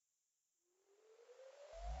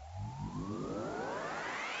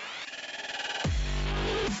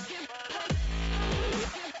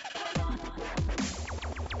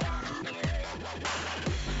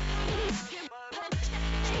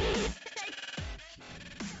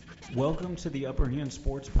Welcome to the Upper Hand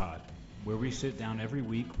Sports Pod, where we sit down every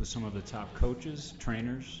week with some of the top coaches,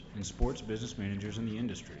 trainers, and sports business managers in the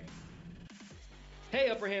industry. Hey,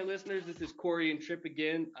 Upper Hand listeners, this is Corey and Tripp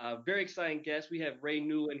again. Very exciting guest. We have Ray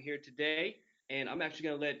Newland here today, and I'm actually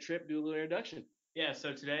going to let Tripp do a little introduction. Yeah,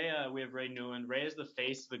 so today we have Ray Newland. Ray is the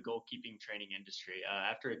face of the goalkeeping training industry.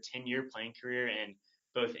 After a 10-year playing career in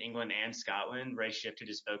both England and Scotland, Ray shifted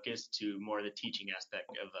his focus to more of the teaching aspect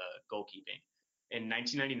of goalkeeping. In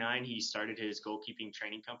 1999, he started his goalkeeping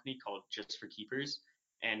training company called Just for Keepers,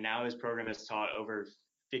 and now his program has taught over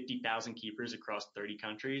 50,000 keepers across 30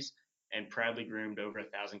 countries and proudly groomed over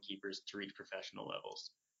 1,000 keepers to reach professional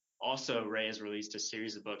levels. Also, Ray has released a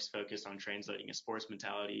series of books focused on translating a sports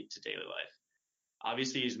mentality to daily life.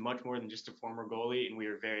 Obviously, he's much more than just a former goalie, and we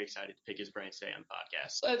are very excited to pick his brain today on the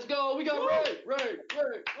podcast. Let's go. We got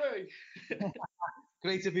Ray.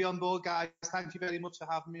 Great to be on board, guys. Thank you very much for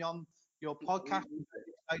having me on your podcast. I'm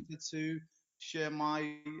very excited to share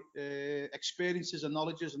my experiences and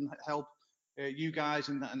knowledges and help you guys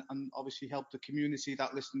and obviously help the community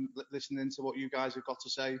that listening to what you guys have got to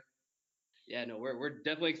say. Yeah, no, we're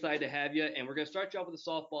definitely excited to have you, and we're going to start you off with a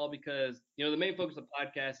softball because, the main focus of the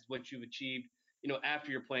podcast is what you've achieved,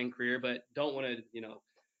 after your playing career, but don't want to,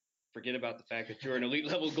 forget about the fact that you're an elite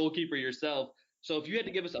level goalkeeper yourself. So if you had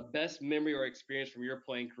to give us a best memory or experience from your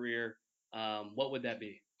playing career, what would that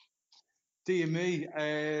be? Dear me,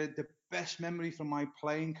 the best memory from my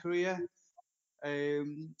playing career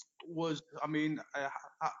was, let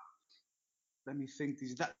me think.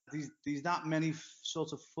 There's that many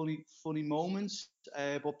sort of funny moments,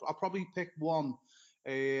 but I'll probably pick one.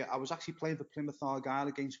 I was actually playing for Plymouth Argyle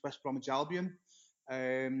against West Bromwich Albion,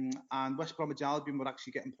 and West Bromwich Albion were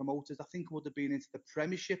actually getting promoted. I think it would have been into the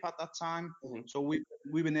Premiership at that time. Mm-hmm. So we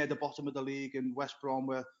were near the bottom of the league, and West Brom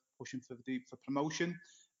were pushing for promotion,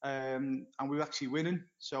 and we were actually winning.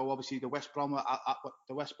 So obviously the West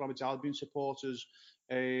Bromwich Albion supporters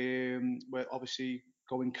were obviously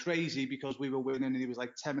going crazy because we were winning, and it was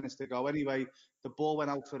like 10 minutes to go. Anyway, the ball went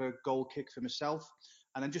out for a goal kick for myself.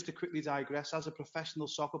 And then just to quickly digress, as a professional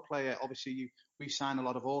soccer player, obviously we sign a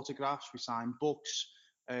lot of autographs, we sign books.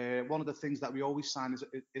 One of the things that we always sign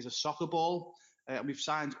is a soccer ball. And we've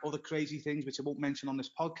signed other crazy things, which I won't mention on this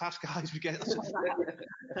podcast, guys.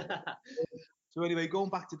 So anyway, going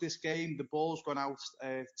back to this game, the ball's gone out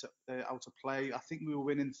to play. I think we were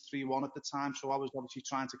winning 3-1 at the time, so I was obviously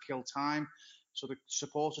trying to kill time. So the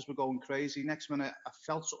supporters were going crazy. Next minute, I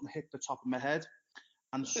felt something hit the top of my head,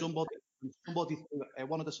 and somebody,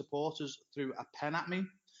 one of the supporters threw a pen at me.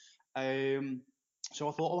 So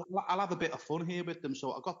I thought, I'll have a bit of fun here with them.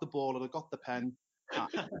 So I got the ball and I got the pen.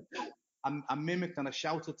 I mimicked and I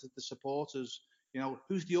shouted to the supporters,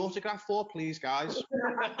 who's the autograph for, please, guys?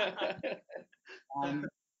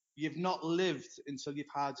 You've not lived until you've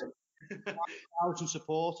had 1,000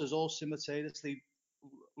 supporters all simultaneously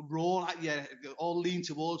roar at you, all lean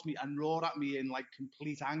towards me and roar at me in like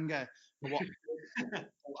complete anger.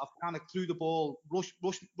 I've kind of threw the ball,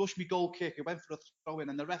 rushed me goal kick. It went for a throw in,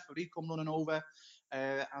 and the referee come running over.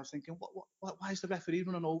 I was thinking, why is the referee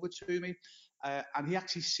running over to me? And he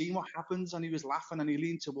actually seen what happens, and he was laughing, and he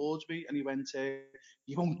leaned towards me, and he went,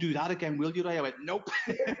 "You won't do that again, will you, Ray?" I went, "Nope."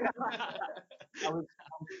 I was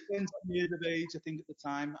 20 years of age, I think, at the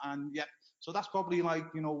time, and yeah. So that's probably like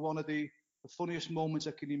one of the funniest moments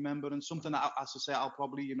I can remember, and something that, as I say, I'll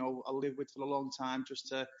probably I'll live with for a long time. Just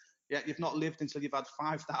to you've not lived until you've had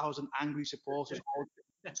 5,000 angry supporters.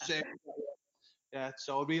 Yeah,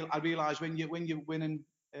 so I realise when you're winning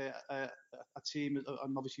a team,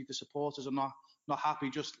 and obviously the supporters are not happy,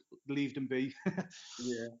 just leave them be.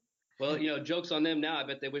 Yeah. Well, jokes on them now. I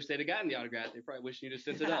bet they wish they'd have gotten the autograph. They probably wish you'd have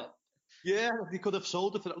sent it up. Yeah, they could have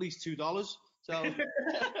sold it for at least $2. So.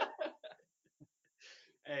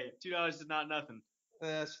 Hey, $2 is not nothing.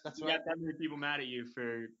 That's you right. got that many people mad at you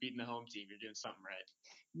for beating the home team. You're doing something right.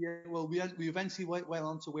 Yeah, well, we eventually went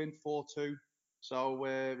on to win 4-2. So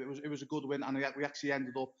it was a good win, and we actually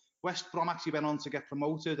ended up. West Brom actually went on to get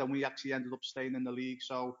promoted, and we actually ended up staying in the league.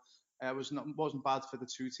 So it wasn't bad for the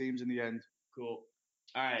two teams in the end. Cool.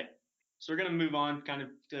 All right. So we're going to move on kind of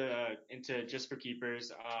into Just for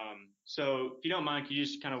Keepers. So if you don't mind, can you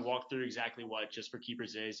just kind of walk through exactly what Just for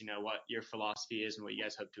Keepers is, what your philosophy is and what you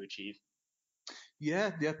guys hope to achieve?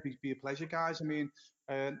 Yeah, it'd be a pleasure, guys. I mean,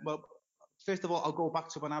 well, first of all, I'll go back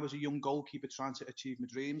to when I was a young goalkeeper trying to achieve my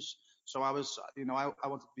dreams. So I was, I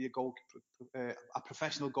wanted to be a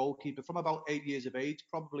professional goalkeeper from about 8 years of age,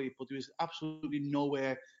 probably, but there was absolutely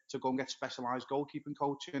nowhere to go and get specialised goalkeeping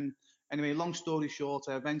coaching. Anyway, long story short,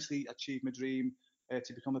 I eventually achieved my dream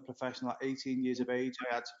to become a professional at 18 years of age.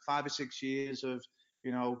 I had 5 or 6 years of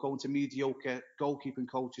going to mediocre goalkeeping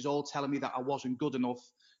coaches, all telling me that I wasn't good enough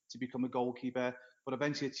to become a goalkeeper. But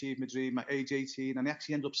eventually achieved my dream at age 18, and I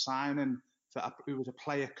actually ended up signing who was a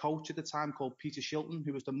player coach at the time called Peter Shilton,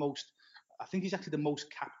 who was I think he's actually the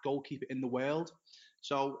most capped goalkeeper in the world.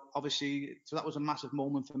 So obviously, that was a massive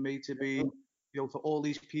moment for me to be, for all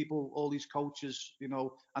these people, all these coaches,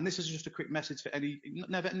 and this is just a quick message for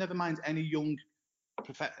never mind any young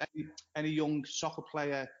soccer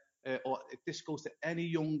player, or this goes to any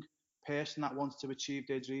young person that wants to achieve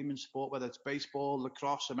their dream in sport, whether it's baseball,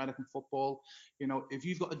 lacrosse, American football. If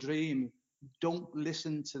you've got a dream, don't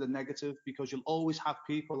listen to the negative, because you'll always have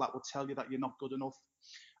people that will tell you that you're not good enough.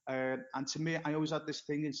 And to me, I always had this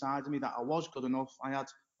thing inside of me that I was good enough. I had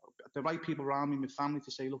the right people around me, my family,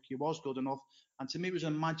 to say, look, you was good enough. And to me, it was a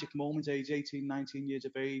magic moment, age 18, 19 years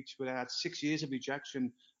of age, where I had 6 years of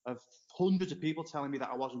rejection, of hundreds of people telling me that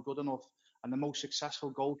I wasn't good enough. And the most successful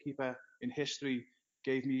goalkeeper in history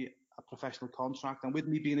gave me a professional contract. And with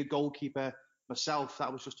me being a goalkeeper myself,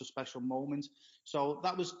 that was just a special moment. So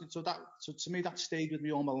to me, that stayed with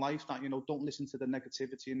me all my life, that, don't listen to the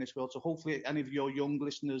negativity in this world. So hopefully any of your young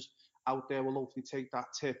listeners out there will hopefully take that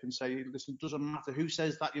tip and say, listen, it doesn't matter who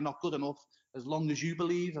says that you're not good enough, as long as you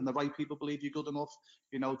believe and the right people believe you're good enough,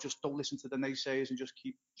 just don't listen to the naysayers and just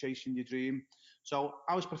keep chasing your dream. So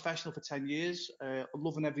I was professional for 10 years,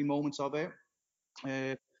 loving every moment of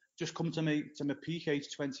it. Just come to my peak, age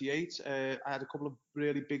 28. I had a couple of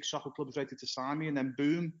really big soccer clubs ready to sign me, and then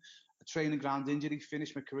boom, a training ground injury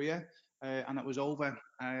finished my career, and it was over.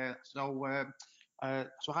 So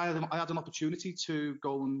I had an opportunity to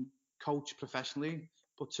go and coach professionally.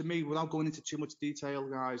 But to me, without going into too much detail,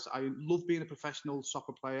 guys, I love being a professional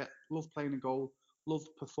soccer player, love playing a goal, love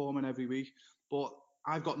performing every week. But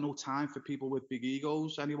I've got no time for people with big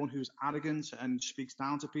egos, anyone who's arrogant and speaks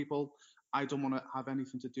down to people. I don't want to have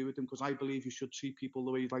anything to do with them, because I believe you should treat people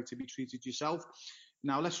the way you'd like to be treated yourself.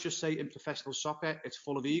 Now, let's just say in professional soccer, it's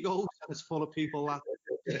full of egos, it's full of people that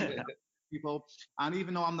people. And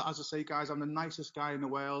even though as I say, guys, I'm the nicest guy in the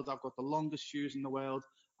world, I've got the longest shoes in the world,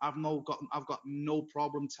 I've got no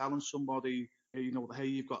problem telling somebody, hey,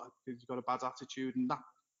 you've got a bad attitude, and that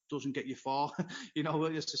doesn't get you far,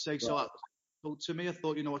 just to say. Right. So to me, I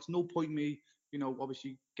thought, it's no point me,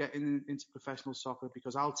 obviously getting into professional soccer,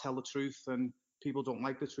 because I'll tell the truth and people don't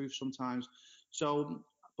like the truth sometimes. So,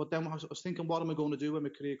 but then I was thinking, what am I going to do when my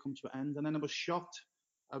career comes to an end? And then I was shocked.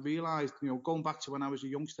 I realised, going back to when I was a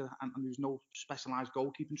youngster and there was no specialised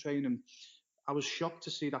goalkeeping training, I was shocked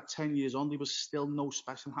to see that 10 years on, there was still no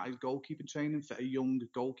specialised goalkeeping training for a young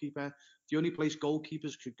goalkeeper. The only place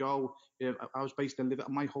goalkeepers could go, I was based in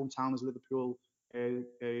Liverpool, my hometown is Liverpool,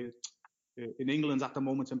 in England at the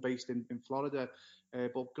moment. I'm based in Florida,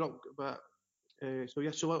 so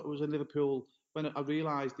I was in Liverpool when I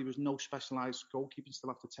realised there was no specialised goalkeeping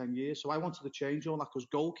still after 10 years. So I wanted to change all that, because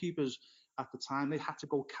goalkeepers at the time, they had to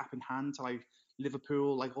go cap in hand to like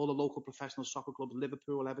Liverpool, like all the local professional soccer clubs,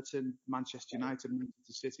 Liverpool, Everton, Manchester United,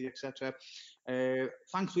 Manchester City, etc.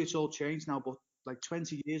 Thankfully, it's all changed now, but like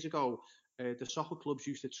 20 years ago, the soccer clubs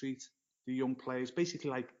used to treat the young players basically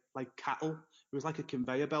like cattle. It was like a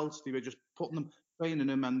conveyor belt. They were just putting them, training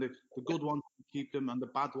them, and the good ones would keep them, and the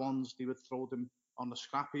bad ones, they would throw them on the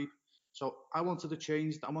scrap heap. So I wanted to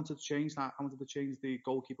change that. I wanted to change the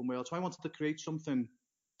goalkeeping world. So I wanted to create something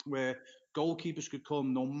where goalkeepers could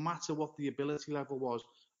come, no matter what the ability level was.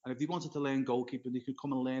 And if they wanted to learn goalkeeping, they could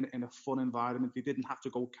come and learn it in a fun environment. They didn't have to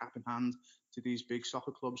go cap in hand to these big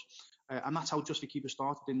soccer clubs. And that's how Just a Keeper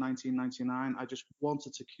started in 1999. I just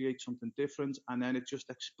wanted to create something different, and then it just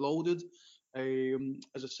exploded.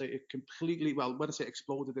 As I say, it completely, well, when I say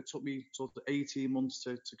exploded, it took me sort of 18 months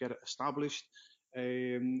to get it established,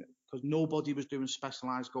 because nobody was doing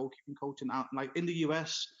specialised goalkeeping coaching. Like in the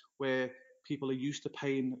US, where people are used to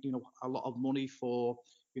paying, a lot of money for,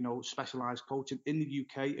 specialised coaching. In the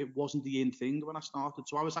UK, it wasn't the in thing when I started.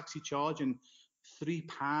 So I was actually charging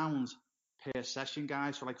 £3 per session,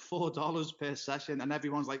 guys, for like $4 per session. And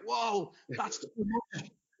everyone's like, whoa, that's too much.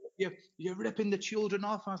 You're ripping the children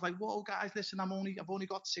off. And I was like, whoa, guys, listen, I've only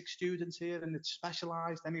got 6 students here, and it's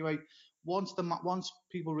specialised. Anyway, once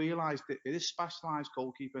people realised that it is specialised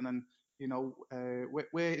goalkeeping, and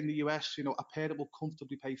we're in the US, a parent will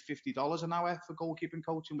comfortably pay $50 an hour for goalkeeping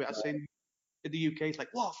coaching. But I say in the UK, it's like,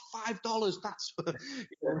 what, $5? That's for,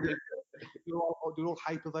 they're all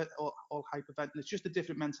hyperventing. It's just a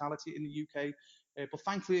different mentality in the UK. But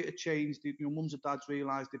thankfully, it changed. Mums and dads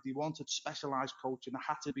realised if they wanted specialised coaching, it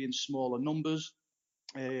had to be in smaller numbers.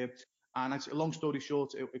 And long story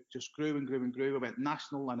short, it just grew and grew and grew. It went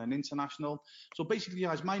national and then international. So basically,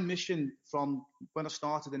 guys, my mission from when I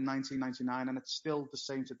started in 1999, and it's still the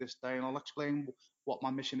same to this day, and I'll explain what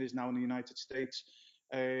my mission is now in the United States.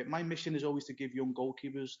 My mission is always to give young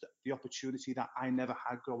goalkeepers the opportunity that I never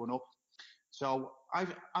had growing up. So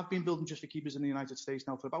I've been building Just for Keepers in the United States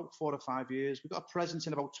now for about 4 or 5 years. We've got a presence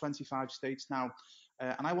in about 25 states now,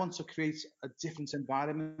 and I want to create a different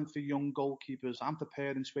environment for young goalkeepers and for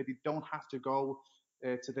parents where they don't have to go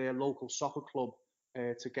to their local soccer club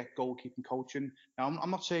to get goalkeeping coaching. Now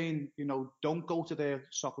I'm not saying don't go to their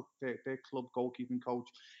club goalkeeping coach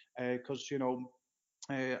because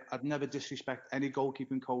I'd never disrespect any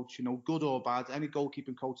goalkeeping coach, good or bad. Any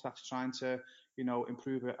goalkeeping coach that's trying to,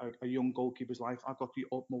 improve a young goalkeeper's life, I've got the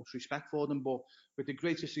utmost respect for them. But with the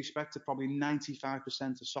greatest respect to probably 95%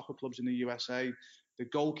 of soccer clubs in the USA, the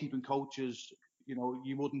goalkeeping coaches,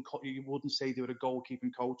 you wouldn't say they were a goalkeeping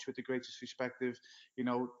coach with the greatest respect.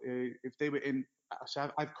 If they were in, so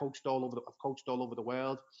I've coached all over the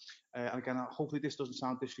world. And again, hopefully this doesn't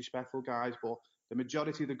sound disrespectful, guys, but the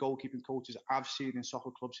majority of the goalkeeping coaches I've seen in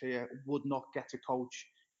soccer clubs here would not get to coach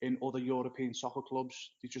in other European soccer clubs.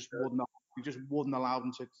 They just would not. They just wouldn't allow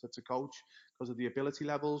them to coach because of the ability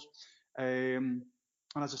levels. And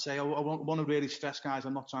as I say, I want to really stress, guys,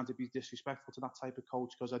 I'm not trying to be disrespectful to that type of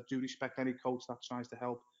coach because I do respect any coach that tries to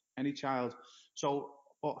help any child. So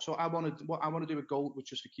what I want to do with Goal with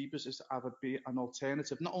Just for Keepers is to have it be an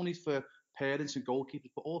alternative, not only for parents and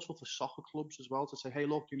goalkeepers, but also for soccer clubs as well, to say, hey,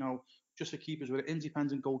 look, Just for Keepers, we're an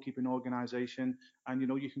independent goalkeeping organisation, and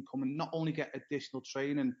you can come and not only get additional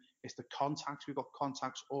training, it's the contacts. We've got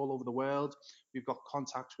contacts all over the world. We've got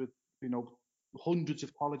contacts with hundreds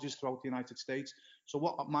of colleges throughout the United States. So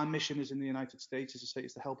what my mission is in the United States is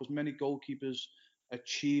to help as many goalkeepers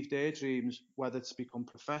achieve their dreams, whether it's to become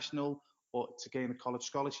professional or to gain a college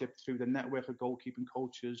scholarship through the network of goalkeeping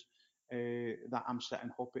coaches that I'm setting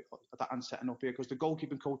up here. Because the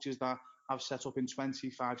goalkeeping coaches that I've set up in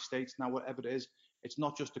 25 states now, whatever it is, it's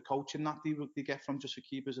not just the coaching that they get from Just for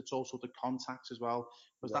Keepers, it's also the contacts as well.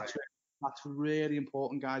 Because that's really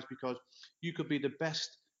important, guys, because you could be the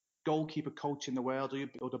best goalkeeper coach in the world,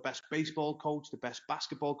 or the best baseball coach, the best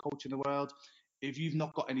basketball coach in the world. If you've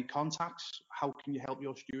not got any contacts, how can you help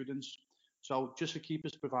your students? So Just for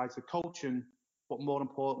Keepers provides the coaching, but more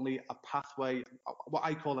importantly, a pathway, what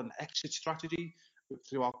I call an exit strategy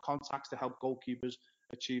through our contacts to help goalkeepers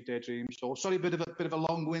achieve their dreams. So sorry, a bit of a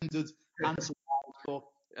long-winded answer, but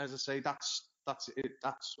as I say, that's it.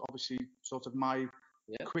 That's obviously sort of my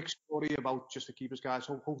quick story about Just for Keepers, guys.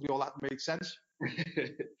 Hopefully all that made sense.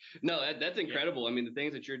 No, that's incredible. I mean, the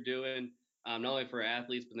things that you're doing, not only for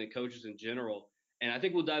athletes, but then coaches in general. And I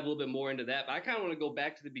think we'll dive a little bit more into that. But I kind of want to go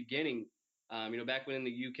back to the beginning. Back when in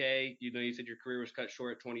the UK, you said your career was cut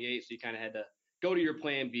short at 28, so you kind of had to go to your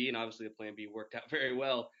plan B, and obviously the plan B worked out very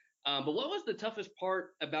well. But what was the toughest part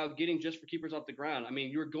about getting Just for Keepers off the ground? I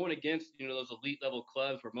mean, you were going against, those elite level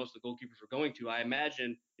clubs where most of the goalkeepers were going to. I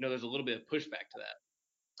imagine, there's a little bit of pushback to that.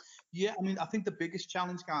 Yeah, I mean, I think the biggest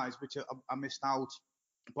challenge, guys, which I missed out,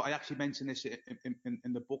 but I actually mentioned this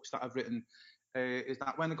in the books that I've written, is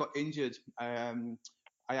that when I got injured,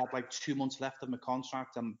 I had like 2 months left of my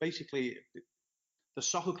contract, and basically the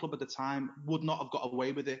soccer club at the time would not have got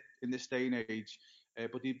away with it in this day and age,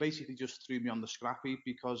 but they basically just threw me on the scrap heap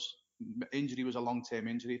because injury was a long-term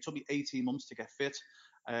injury. It took me 18 months to get fit,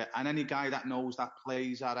 and any guy that knows that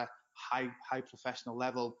plays at a high professional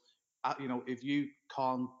level, if you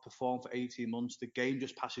can't perform for 18 months, the game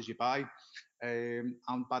just passes you by. And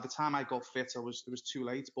by the time I got fit, it was too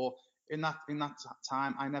late. But in that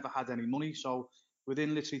time, I never had any money. So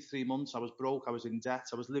within literally 3 months, I was broke. I was in debt.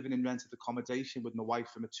 I was living in rented accommodation with my wife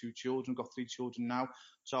and my 2 children. Got 3 children now.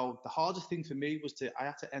 So the hardest thing for me was I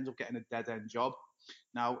had to end up getting a dead-end job.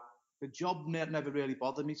 Now, the job never really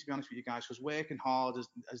bothered me, to be honest with you guys, because working hard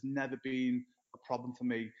has never been a problem for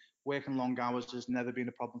me. Working long hours has never been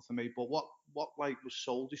a problem for me. But what was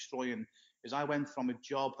soul destroying is I went from a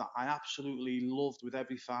job that I absolutely loved with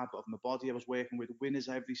every fibre of my body. I was working with winners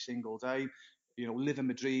every single day, living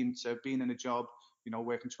my dream, to being in a job,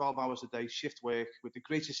 working 12 hours a day, shift work, with the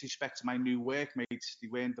greatest respect to my new workmates. They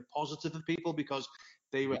weren't the positive of people because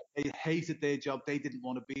they hated their job. They didn't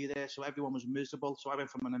want to be there. So everyone was miserable. So I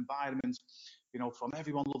went from an environment, from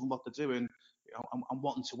everyone loving what they're doing, and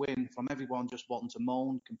wanting to win, from everyone just wanting to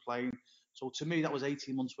moan, complain. So to me, that was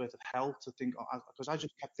 18 months worth of hell to think, because I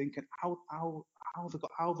just kept thinking, how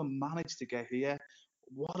have I managed to get here?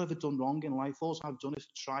 What have I done wrong in life? All I've done is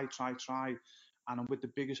try. And I'm with the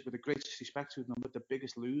greatest respect to them, with the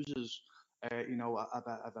biggest losers, I've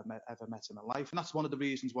ever met in my life. And that's one of the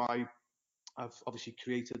reasons why I've obviously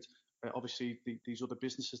created these other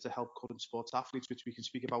businesses to help current sports athletes, which we can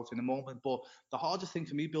speak about in a moment. But the hardest thing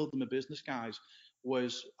for me building a business, guys,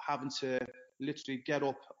 was having to literally get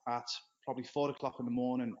up at probably 4 o'clock in the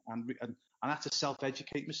morning, and I had to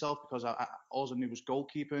self-educate myself because all I knew was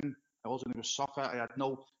goalkeeping. All I knew was soccer. I had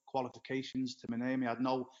no qualifications to my name. I had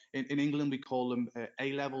no. In England we call them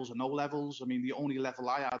A levels and O levels. I mean, the only level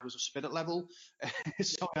I had was a spirit level,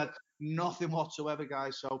 so I had nothing whatsoever,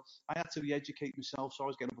 guys. So I had to re-educate myself. So I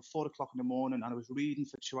was getting up at 4 o'clock in the morning, and I was reading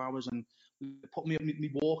for 2 hours, and put me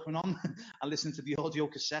Walkman on and listening to the audio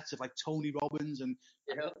cassettes of like Tony Robbins and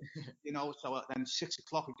so then 6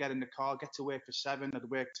 o'clock I'd get in the car, get to work for 7, I'd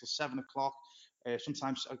work till 7 o'clock.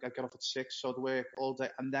 Sometimes I'd get off at 6, so I'd work all day,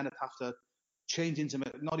 and then I'd have to change into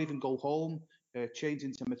not even go home, change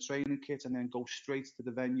into my training kit, and then go straight to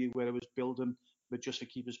the venue where I was building the Just for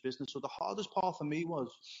Keepers business. So the hardest part for me was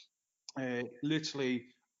literally,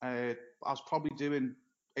 I was probably doing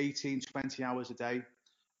 18, 20 hours a day.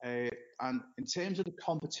 And in terms of the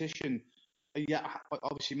competition,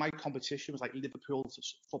 obviously my competition was like Liverpool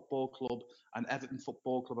Football Club and Everton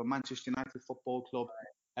Football Club and Manchester United Football Club.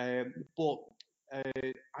 But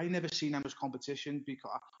I never seen them as competition,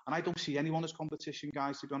 and I don't see anyone as competition,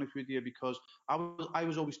 guys, to be honest with you, because I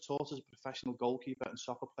was always taught as a professional goalkeeper and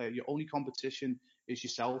soccer player, your only competition is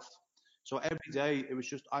yourself. So every day it was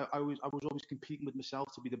just I was always competing with myself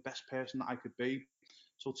to be the best person that I could be.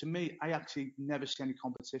 So to me, I actually never see any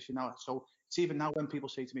competition now. So it's even now when people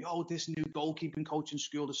say to me, "Oh, this new goalkeeping coaching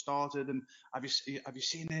school has started, and have you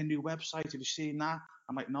seen their new website? Have you seen that?"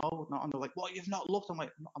 I'm like, "No, not." And they're like, "What? You've not looked?" I'm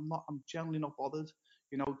like, "I'm not. I'm generally not bothered.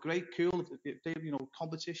 Great, cool. If they,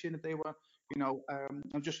 competition. If they were, I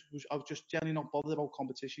was just generally not bothered about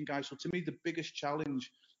competition, guys. So to me, the biggest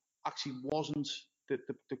challenge actually wasn't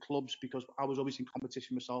the clubs, because I was always in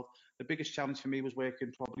competition myself. The biggest challenge for me was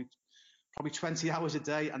working probably 20 hours a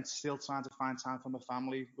day and still trying to find time for my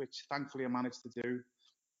family, which thankfully I managed to do.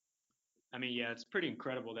 I mean, yeah, it's pretty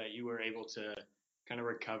incredible that you were able to kind of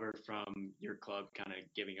recover from your club kind of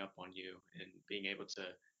giving up on you and being able to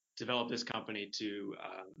develop this company to,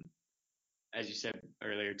 as you said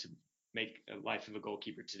earlier, to make a life of a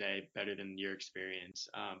goalkeeper today better than your experience.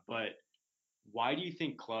 But why do you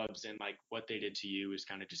think clubs and like what they did to you is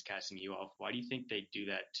kind of just casting you off? Why do you think they do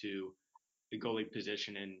that to the goalie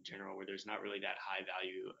position in general, where there's not really that high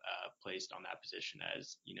value placed on that position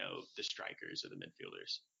as the strikers or the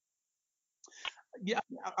midfielders? Yeah,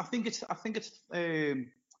 I think it's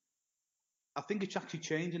actually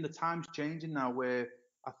changing. The time's changing now, where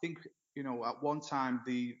I think at one time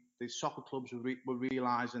the soccer clubs were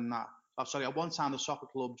realizing that. At one time the soccer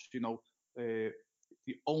clubs, they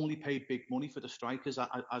only paid big money for the strikers,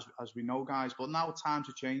 as we know, guys. But now times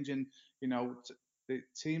are changing. The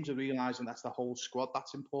teams are realizing that's the whole squad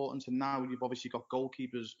that's important, and now you've obviously got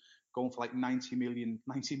goalkeepers going for like 90 million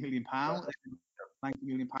pounds, 90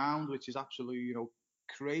 million pounds, which is absolutely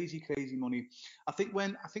crazy money. I think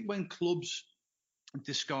when clubs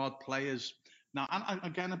discard players now, and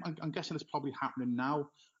again, I'm guessing it's probably happening now.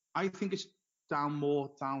 I think it's more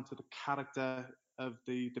down to the character of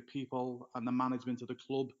the people and the management of the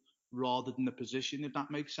club rather than the position, if that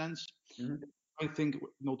makes sense. Mm-hmm. I think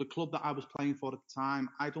the club that I was playing for at the time,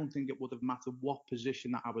 I don't think it would have mattered what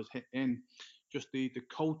position that I was in. Just the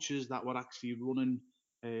coaches that were actually running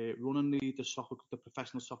the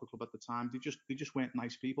professional soccer club at the time, they just weren't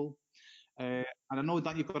nice people. And I know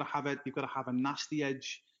that you've got to have a nasty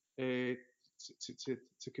edge to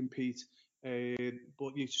compete.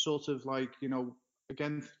 But you sort of like,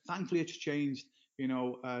 again, thankfully it's changed,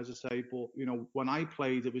 as I say, but, when I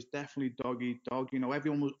played, it was definitely dog eat dog.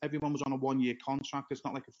 Everyone was on a 1-year contract. It's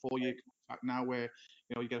not like a 4-year contract now where,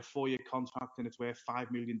 you get a 4-year contract and it's worth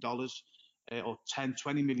 $5 million. Or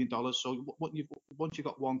 $10-20 million. So once you've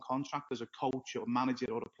got one contract as a coach or a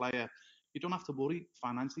manager or a player, you don't have to worry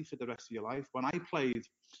financially for the rest of your life. When I played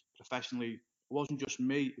professionally, it wasn't just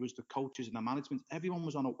me, it was the coaches and the management. Everyone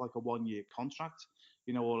was on a 1-year contract,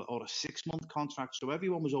 or a 6-month contract. So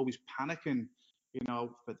everyone was always panicking, are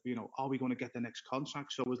we going to get the next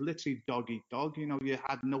contract? So it was literally dog eat dog. You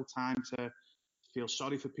had no time to feel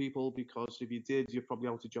sorry for people, because if you did, you're probably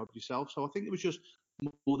out of job yourself. So I think it was just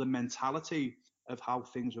more the mentality of how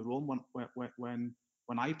things are run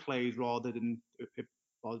when I played, rather than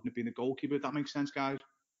being a goalkeeper. If that makes sense, guys.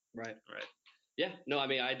 Right. Yeah, no, I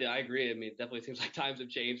mean, I agree. I mean, it definitely seems like times have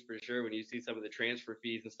changed for sure when you see some of the transfer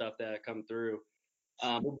fees and stuff that come through.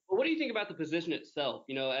 But what do you think about the position itself?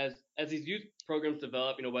 As these youth programs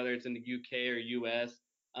develop, whether it's in the UK or US,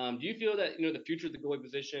 do you feel that, the future of the goalie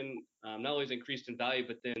position not only has increased in value,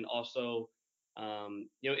 but then also,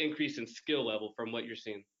 increased in skill level from what you're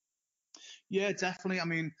seeing? Yeah, definitely. I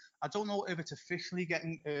mean, I don't know if it's officially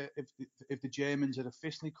getting, if the Germans are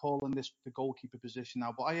officially calling this the goalkeeper position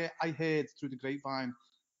now, but I heard through the grapevine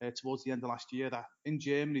towards the end of last year that in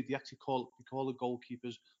Germany they actually call the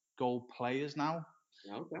goalkeepers goal players now.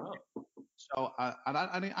 Okay. Oh, So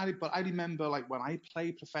but I remember like when I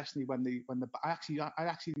played professionally, I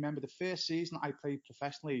actually remember the first season I played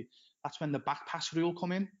professionally. That's when the back pass rule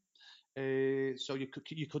come in. So you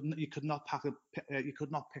could not pick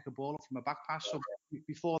a ball up from a back pass. So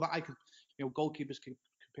before that, goalkeepers could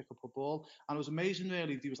pick up a ball, and it was amazing.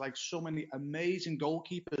 Really, there was like so many amazing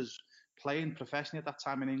goalkeepers playing professionally at that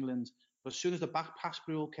time in England. But as soon as the back pass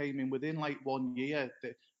rule came in, within like 1 year,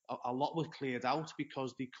 a lot was cleared out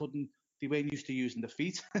because they weren't used to using the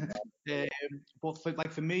feet. But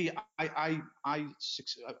for me, I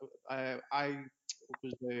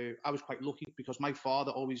was quite lucky because my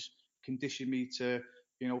father always conditioned me to,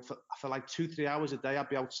 for like 2-3 hours a day, I'd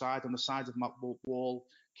be outside on the side of my wall,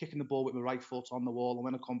 kicking the ball with my right foot on the wall, and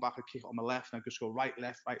when I come back, I'd kick it on my left, and I'd just go right,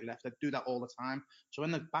 left, right, left. I'd do that all the time. So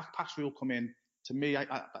when the back pass rule come in, to me, I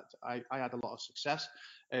had a lot of success.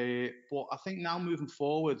 But I think now moving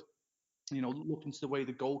forward, looking to the way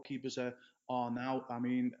the goalkeepers are now, I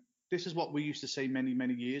mean, this is what we used to say many,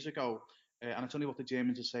 many years ago, and it's only what the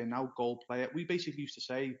Germans are saying now, goal player. We basically used to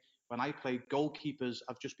say, when I played, goalkeepers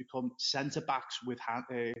have just become centre-backs with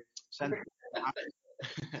centre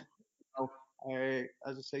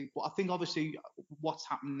as I say. But I think obviously what's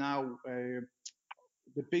happened now,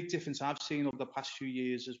 the big difference I've seen over the past few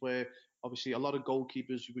years is where obviously a lot of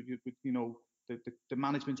goalkeepers, the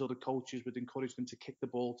management or the coaches would encourage them to kick the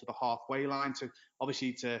ball to the halfway line.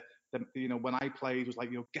 When I played, it was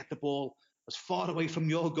like, get the ball as far away from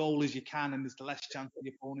your goal as you can, and there's the less chance that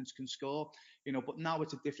the opponents can score. But now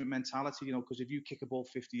it's a different mentality, because if you kick a ball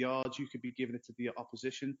 50 yards, you could be giving it to the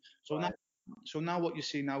opposition. So Right. now what you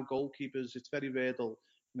see now, goalkeepers, it's very rare they'll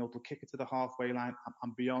kick it to the halfway line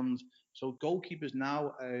and beyond. So goalkeepers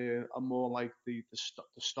now are more like the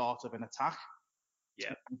start of an attack.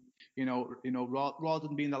 yeah. Rather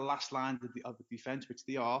than being the last line of the defense, which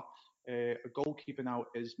they are, a goalkeeper now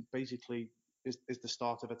is basically is the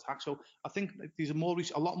start of attack. So I think there's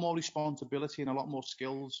a lot more responsibility and a lot more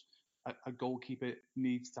skills a goalkeeper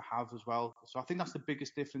needs to have as well. So I think that's the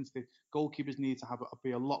biggest difference. The goalkeepers need to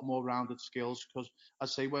be a lot more rounded skills, because I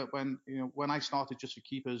say when I started just for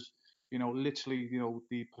keepers, literally,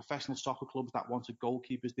 the professional soccer clubs that wanted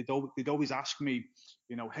goalkeepers, they'd always ask me,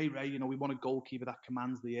 hey Ray, we want a goalkeeper that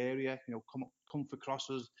commands the area, come for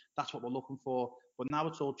crosses. That's what we're looking for. But now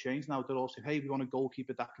it's all changed. Now they're all saying, hey, we want a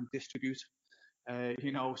goalkeeper that can distribute.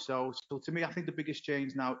 So to me, I think the biggest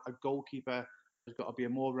change now, a goalkeeper has got to be a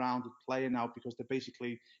more rounded player now, because they're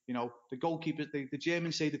basically, the goalkeepers, the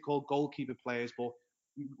Germans say they're called goalkeeper players, but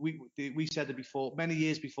we said it before, many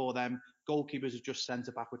years before them, goalkeepers are just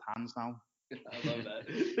centre back with hands now. I love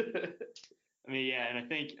that. I mean, yeah, and I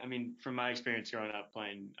think, from my experience growing up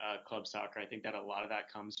playing club soccer, I think that a lot of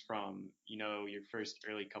that comes from, your first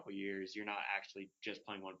early couple years, you're not actually just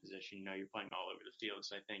playing one position, you're playing all over the field.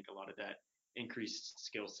 So I think a lot of that increased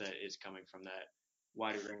skill set is coming from that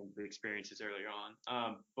wider range of experiences earlier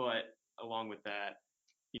on. But along with that,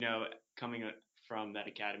 coming from that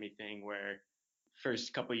academy thing where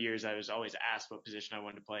first couple of years I was always asked what position I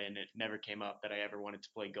wanted to play, and it never came up that I ever wanted to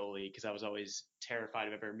play goalie, because I was always terrified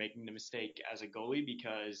of ever making the mistake as a goalie,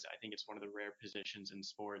 because I think it's one of the rare positions in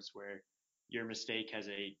sports where your mistake has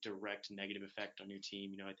a direct negative effect on your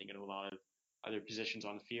team. I think in a lot of other positions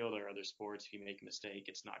on the field or other sports, if you make a mistake,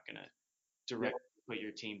 it's not going to directly put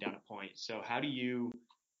your team down a point. So how do you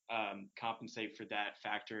compensate for that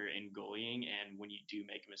factor in goalieing? And when you do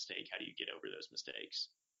make a mistake, how do you get over those mistakes?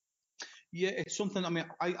 Yeah, it's something. I mean,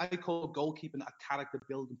 I call goalkeeping a character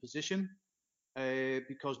building position,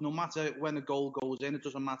 because no matter when a goal goes in, it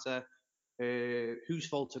doesn't matter whose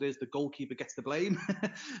fault it is, the goalkeeper gets the blame.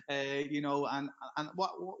 And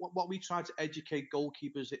what we try to educate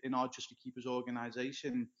goalkeepers in our Just for Keepers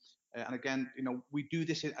organisation, and again, we do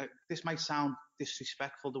this. This might sound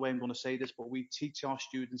disrespectful the way I'm going to say this, but we teach our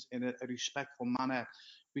students in a respectful manner.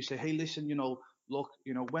 We say, hey, listen, look,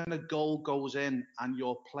 when a goal goes in, and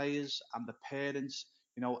your players and the parents,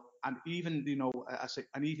 and even,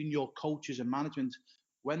 and even your coaches and management,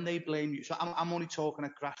 when they blame you, so I'm only talking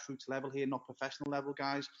at grassroots level here, not professional level,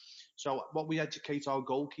 guys. So what we educate our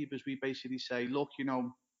goalkeepers, we basically say, look,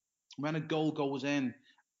 when a goal goes in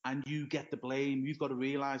and you get the blame, you've got to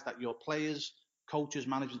realise that your players, coaches,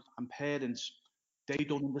 managers, and parents, they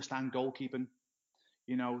don't understand goalkeeping.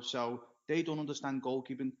 So they don't understand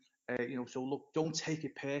goalkeeping. So look, don't take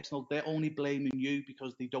it personal. They're only blaming you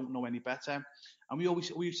because they don't know any better. And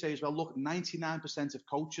we say as well, look, 99% of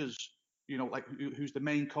coaches, like who's the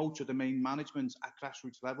main coach or the main management at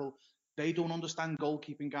grassroots level, they don't understand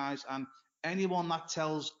goalkeeping, guys. And anyone that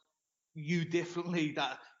tells you differently.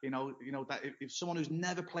 That that if someone who's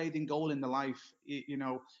never played in goal in their life,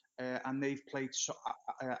 and they've played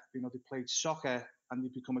they played soccer and they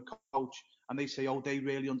become a coach and they say, oh, they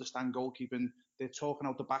really understand goalkeeping. They're talking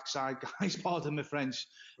out the backside, guys. Pardon my French.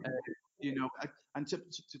 And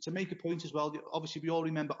to make a point as well, obviously we all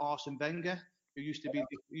remember Arsene Wenger, who used to be, I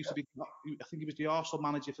think he was the Arsenal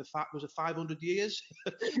manager for 500 years.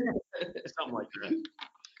 Something like that.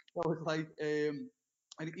 So it's like,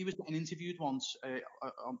 and he was getting interviewed once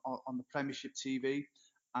on the Premiership TV,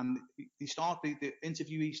 and the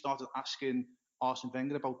interviewee started asking Arsene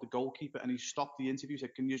Wenger about the goalkeeper, and he stopped the interview. He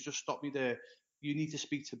said, "Can you just stop me there? You need to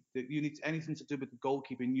speak to you need anything to do with the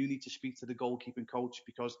goalkeeping. You need to speak to the goalkeeping coach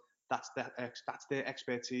because that's their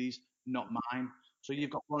expertise, not mine." So you've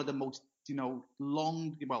got one of the most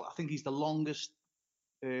long. Well, I think he's the longest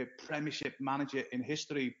Premiership manager in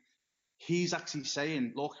history. He's actually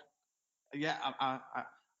saying, "Look, yeah,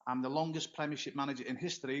 I'm the longest Premiership manager in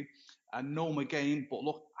history. I know my game, but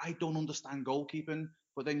look, I don't understand goalkeeping."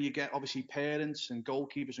 But then you get obviously parents and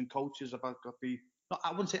goalkeepers and coaches have got the, not,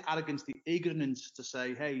 I wouldn't say arrogance, the ignorance to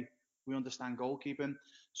say, "Hey, we understand goalkeeping."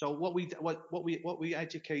 So what we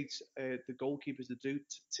educate the goalkeepers to do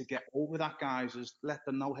to get over that, guys, is let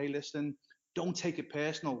them know, hey, listen, don't take it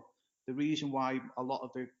personal. The reason why a lot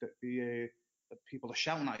of the people are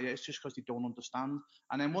shouting at you, it's just because they don't understand.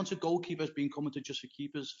 And then once a goalkeeper's been coming to Just for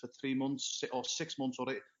Keepers for 3 months or 6 months, or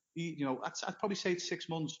I'd probably say it's 6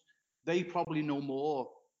 months, they probably know more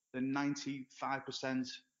than 95%,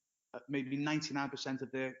 maybe 99%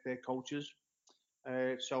 of their coaches.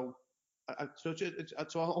 So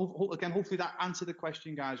again, hopefully that answered the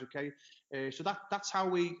question, guys. Okay, so that's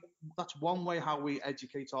one way how we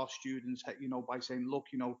educate our students. By saying, look,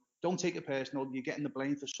 don't take it personal. You're getting the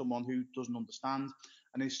blame for someone who doesn't understand.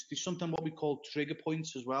 And there's something what we call trigger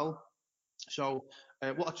points as well. So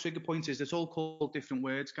what a trigger point is, it's all called different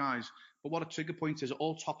words, guys. But what a trigger point is,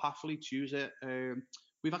 all top athletes use it.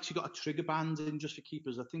 We've actually got a trigger band in Just for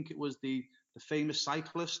Keepers. I think it was the famous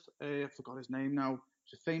cyclist. I forgot his name now.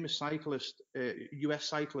 It's a famous cyclist, US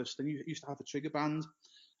cyclist, and he used to have a trigger band.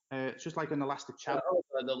 It's just like an elastic chain.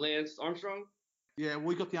 The Lance Armstrong? Yeah,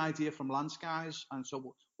 we got the idea from Lance, guys. And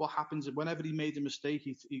so what happens is whenever he made a mistake,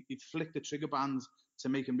 he'd flick the trigger band to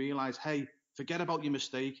make him realize, hey, forget about your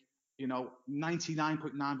mistake.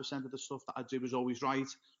 99.9% of the stuff that I do is always right.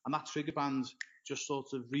 And that trigger band just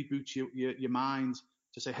sort of reboots your mind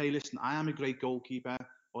to say, hey, listen, I am a great goalkeeper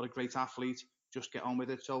or a great athlete. Just get on with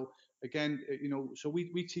it. So again, so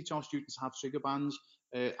we teach our students to have trigger bands,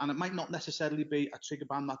 and it might not necessarily be a trigger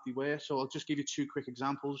band that they wear. So I'll just give you 2 quick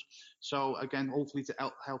examples. So again, hopefully to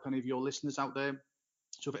help any of your listeners out there.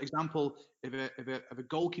 So for example, if a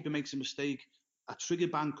goalkeeper makes a mistake, a trigger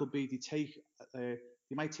band could be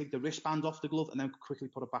they might take the wristband off the glove and then quickly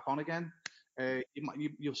put it back on again.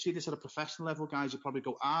 You'll see this at a professional level, guys. You'll probably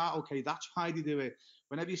go, okay, that's why they do it.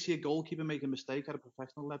 Whenever you see a goalkeeper make a mistake at a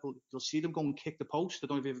professional level, you'll see them go and kick the post. I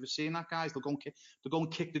don't know if you've ever seen that, guys. They'll go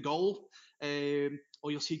and kick the goal.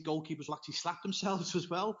 Or you'll see goalkeepers will actually slap themselves as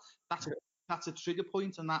well. That's a trigger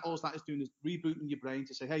point, and all that is doing is rebooting your brain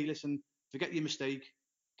to say, hey, listen, forget your mistake,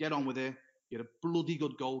 get on with it. You're a bloody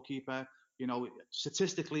good goalkeeper.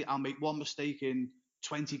 Statistically, I'll make one mistake in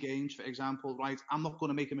 20 games, for example, right? I'm not going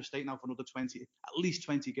to make a mistake now for another 20, at least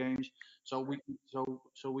 20 games. So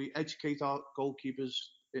we educate our goalkeepers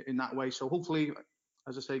in that way. So hopefully,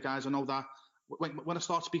 as I say, guys, I know that when I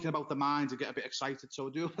start speaking about the mind, I get a bit excited. So I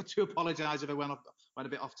do apologize if I went a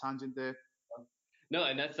bit off tangent there. No,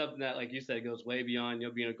 and that's something that, like you said, goes way beyond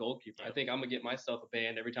being a goalkeeper. I think I'm gonna get myself a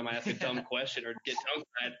band every time I ask a dumb question or get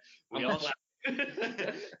tongue-tied. We all.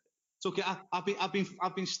 It's okay.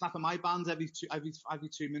 I've been snapping my bands every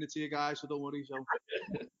 2 minutes here, guys. So don't worry. So.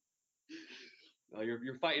 No,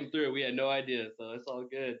 you're fighting through it. We had no idea, so it's all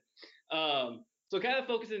good. So kind of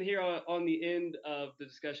focusing here on the end of the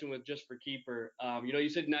discussion with Just for Keeper. You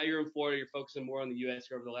said now you're in Florida. You're focusing more on the U.S.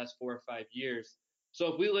 here over the last 4 or 5 years. So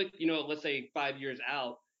if we look, let's say 5 years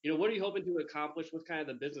out, what are you hoping to accomplish? What's kind of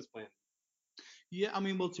the business plan? Yeah, I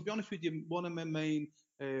mean, well, to be honest with you, one of my main,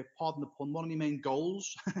 pardon the pun, one of my main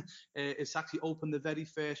goals is to actually open the very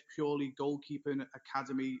first purely goalkeeping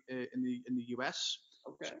academy in the US.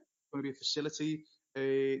 Okay. It's going to be a facility.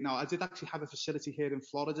 Now, I did actually have a facility here in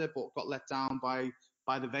Florida, but got let down by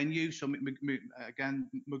the venue. So again,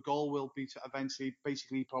 my goal will be to eventually,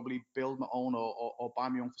 basically, probably build my own or buy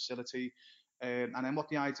my own facility. And then what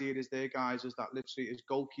the idea is there, guys, is that literally is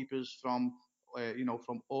goalkeepers from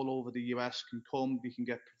from all over the US can come. They can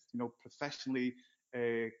get professionally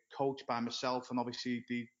coached by myself, and obviously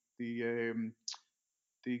the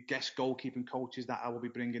the guest goalkeeping coaches that I will be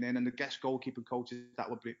bringing in, and the guest goalkeeping coaches that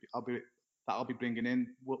I'll be bringing in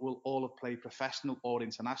will all have played professional or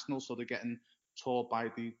international, so they're getting taught by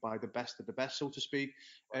the best of the best, so to speak.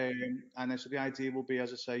 And then so the idea will be,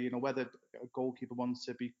 as I say, whether a goalkeeper wants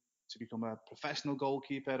to become a professional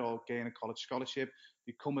goalkeeper or gain a college scholarship,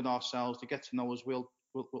 they come with ourselves, they get to know us. We'll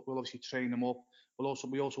obviously train them up.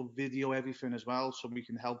 We also video everything as well, so we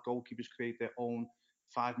can help goalkeepers create their own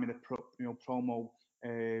 5-minute promo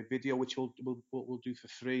video, which we'll do for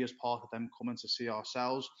free as part of them coming to see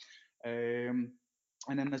ourselves. And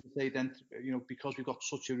then, as I say, because we've got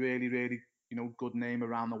such a really, really good name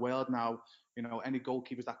around the world now, any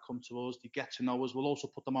goalkeepers that come to us, they get to know us. We'll also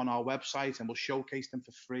put them on our website and we'll showcase them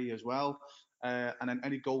for free as well. And then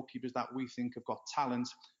any goalkeepers that we think have got talent,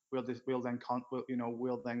 we'll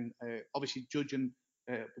then obviously judging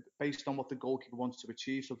based on what the goalkeeper wants to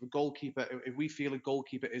achieve. So if we feel a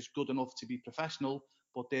goalkeeper is good enough to be professional,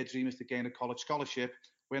 but their dream is to gain a college scholarship,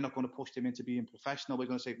 we're not going to push them into being professional. We're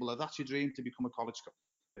going to say, well, if that's your dream to become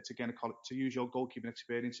to use your goalkeeping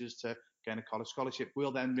experiences to gain a college scholarship,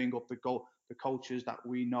 we'll then ring up the coaches that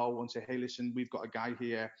we know and say, hey, listen, we've got a guy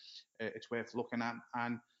here, it's worth looking at.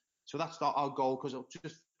 And so that's our goal. Because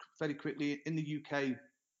just very quickly, in the UK,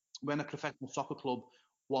 when a professional soccer club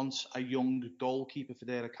wants a young goalkeeper for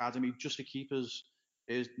their academy, just for keepers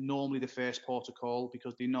is normally the first port of call,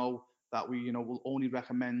 because they know that we will only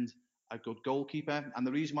recommend a good goalkeeper. And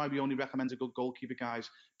the reason why we only recommend a good goalkeeper, guys,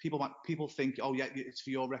 people think, oh yeah, it's for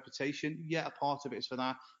your reputation. Yeah, a part of it is for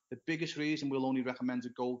that. The biggest reason we'll only recommend a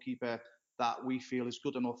goalkeeper that we feel is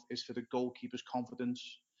good enough is for the goalkeeper's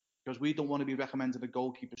confidence, because we don't want to be recommending a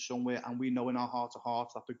goalkeeper somewhere and we know in our heart of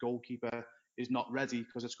hearts that the goalkeeper is not ready,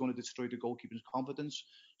 because it's going to destroy the goalkeeper's confidence.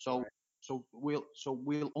 So we'll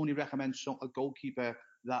only recommend a goalkeeper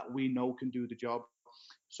that we know can do the job.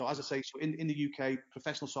 So as I say, so in the UK,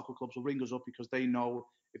 professional soccer clubs will ring us up because they know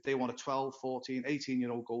if they want a 12, 14,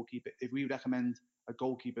 18-year-old goalkeeper, if we recommend a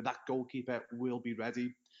goalkeeper, that goalkeeper will be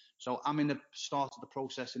ready. So I'm in the start of the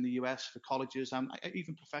process in the US for colleges and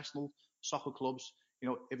even professional soccer clubs.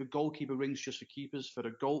 If a goalkeeper rings just for keepers for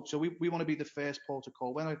a goal, so we want to be the first port of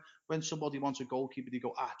call. When somebody wants a goalkeeper, they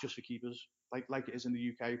go, just for keepers, like it is in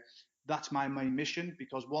the UK. That's my main mission,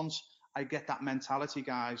 because once I get that mentality,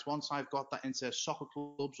 guys, once I've got that into soccer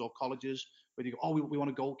clubs or colleges where you go, we want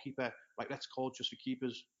a goalkeeper, right, let's call just for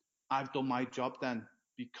keepers. I've done my job then,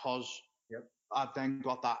 because I've then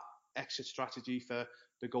got that exit strategy for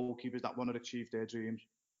the goalkeepers that want to achieve their dreams.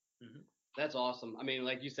 Mm-hmm. That's awesome. I mean,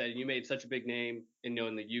 like you said, you made such a big name in the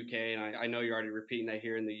UK, and I know you're already repeating that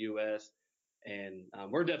here in the US. And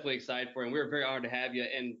we're definitely excited for it, and we're very honored to have you.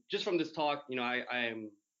 And just from this talk, I am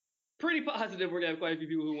pretty positive we're going to have quite a few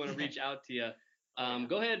people who want to reach out to you.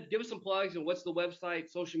 Go ahead, give us some plugs, and what's the website,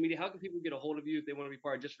 social media? How can people get a hold of you if they want to be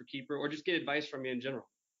part of Just for Keeper, or just get advice from you in general?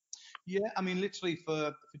 Yeah, I mean, literally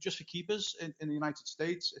for Just for Keepers in the United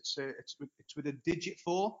States, it's with a digit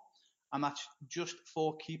 4, and that's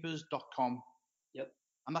justforkeepers.com. Yep.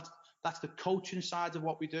 And that's the coaching side of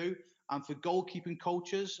what we do. And for goalkeeping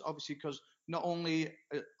coaches, obviously, because not only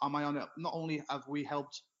have we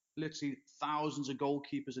helped literally thousands of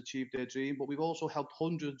goalkeepers achieve their dream, but we've also helped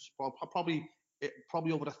hundreds, probably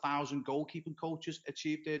over 1,000 goalkeeping coaches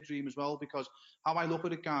achieve their dream as well. Because how I look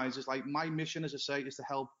at it, guys, is like my mission, as I say, is to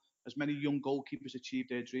help as many young goalkeepers achieve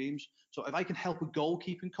their dreams. So if I can help a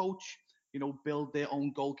goalkeeping coach, build their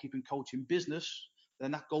own goalkeeping coaching business,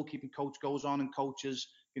 then that goalkeeping coach goes on and coaches,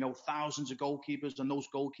 thousands of goalkeepers, and those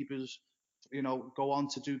goalkeepers, go on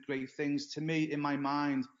to do great things. To me, in my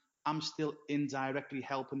mind, I'm still indirectly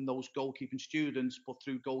helping those goalkeeping students, but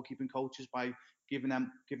through goalkeeping coaches, by giving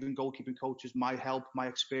goalkeeping coaches my help, my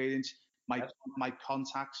experience, my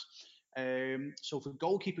contacts. So for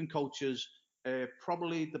goalkeeping coaches,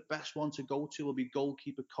 probably the best one to go to will be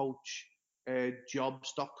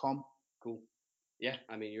goalkeepercoachjobs.com. Cool. Yeah,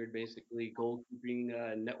 I mean, you're basically goalkeeping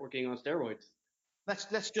networking on steroids.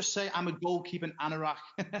 Let's just say I'm a goalkeeping anorak.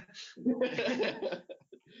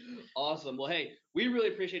 Awesome. Well, hey, we really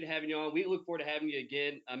appreciate having you on. We look forward to having you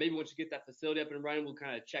again. Maybe once you get that facility up and running, we'll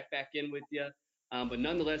kind of check back in with you. But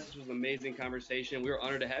nonetheless, this was an amazing conversation. We were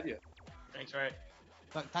honored to have you. Thanks, Ray.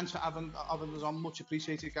 Thanks for having us on. Much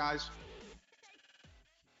appreciated, guys.